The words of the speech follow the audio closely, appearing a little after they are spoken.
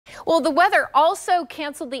Well, the weather also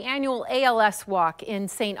canceled the annual ALS Walk in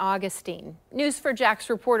St. Augustine. News4Jack's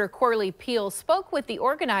reporter Corley Peel spoke with the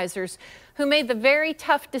organizers who made the very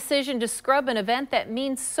tough decision to scrub an event that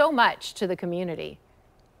means so much to the community.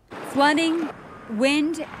 Flooding,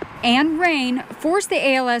 wind, and rain forced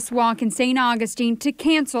the ALS Walk in St. Augustine to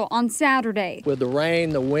cancel on Saturday. With the rain,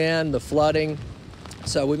 the wind, the flooding,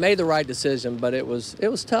 so we made the right decision, but it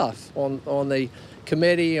was tough on the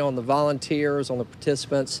committee, on the volunteers, on the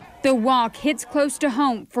participants. The walk hits close to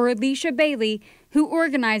home for Alicia Bailey, who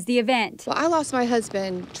organized the event. Well, I lost my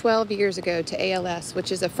husband 12 years ago to ALS,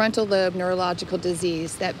 which is a frontal lobe neurological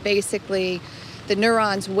disease that basically the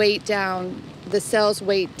neurons weight down, the cells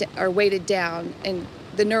are weighted down, and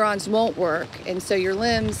the neurons won't work, and so your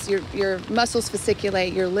limbs, your muscles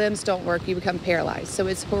fasciculate, your limbs don't work, you become paralyzed. So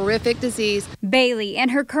it's a horrific disease. Bailey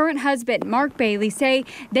and her current husband, Mark Bailey, say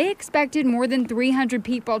they expected more than 300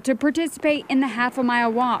 people to participate in the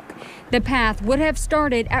half-a-mile walk. The path would have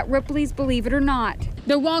started at Ripley's Believe It or Not.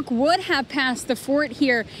 The walk would have passed the fort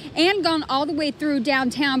here and gone all the way through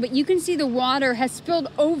downtown, but you can see the water has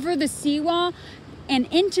spilled over the seawall and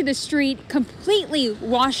into the street, completely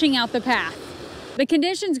washing out the path. The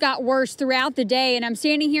conditions got worse throughout the day, and I'm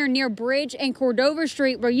standing here near Bridge and Cordova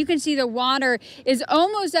Street where you can see the water is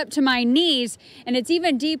almost up to my knees, and it's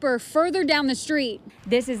even deeper further down the street.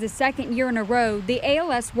 This is the second year in a row the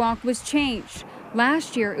ALS Walk was changed.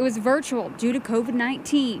 Last year, it was virtual due to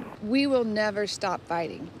COVID-19. We will never stop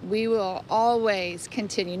fighting. We will always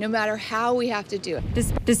continue, no matter how we have to do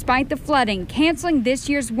it. Despite the flooding canceling this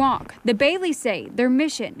year's walk, the Baileys say their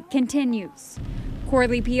mission continues.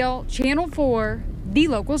 Corley Peel, Channel 4, the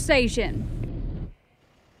local station.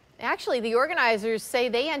 Actually, the organizers say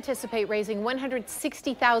they anticipate raising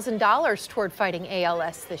 $160,000 toward fighting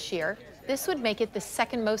ALS this year. This would make it the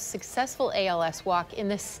second most successful ALS walk in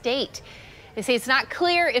the state. They say it's not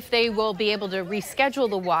clear if they will be able to reschedule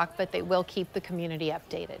the walk, but they will keep the community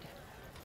updated.